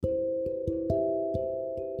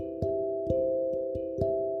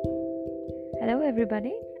Hello,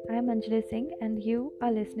 everybody. I'm Anjali Singh, and you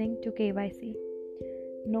are listening to KYC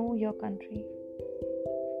Know Your Country.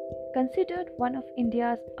 Considered one of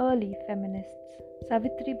India's early feminists,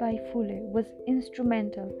 Savitribai Phule was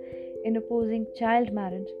instrumental in opposing child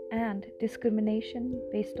marriage and discrimination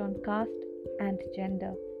based on caste and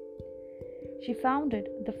gender. She founded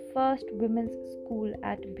the first women's school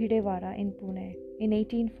at Bhidewara in Pune in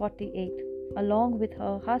 1848, along with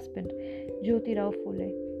her husband Jyotirao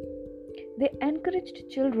Phule. They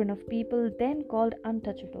encouraged children of people then called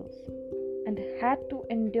untouchables and had to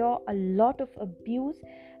endure a lot of abuse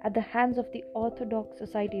at the hands of the Orthodox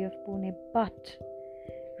Society of Pune, but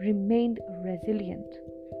remained resilient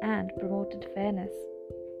and promoted fairness.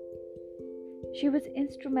 She was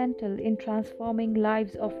instrumental in transforming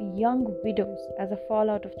lives of young widows as a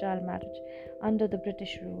fallout of child marriage under the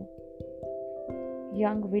British rule.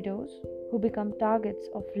 Young widows who become targets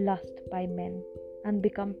of lust by men and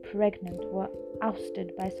become pregnant were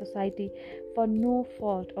ousted by society for no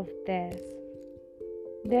fault of theirs.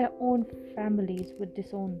 Their own families would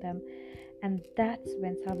disown them, and that's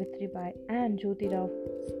when Savitribai and Jyotirao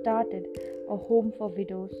started a home for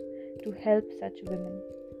widows to help such women.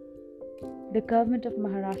 The government of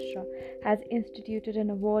Maharashtra has instituted an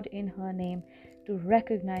award in her name to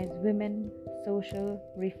recognize women social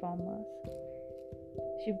reformers.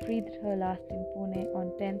 She breathed her last in Pune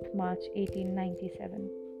on 10th March 1897.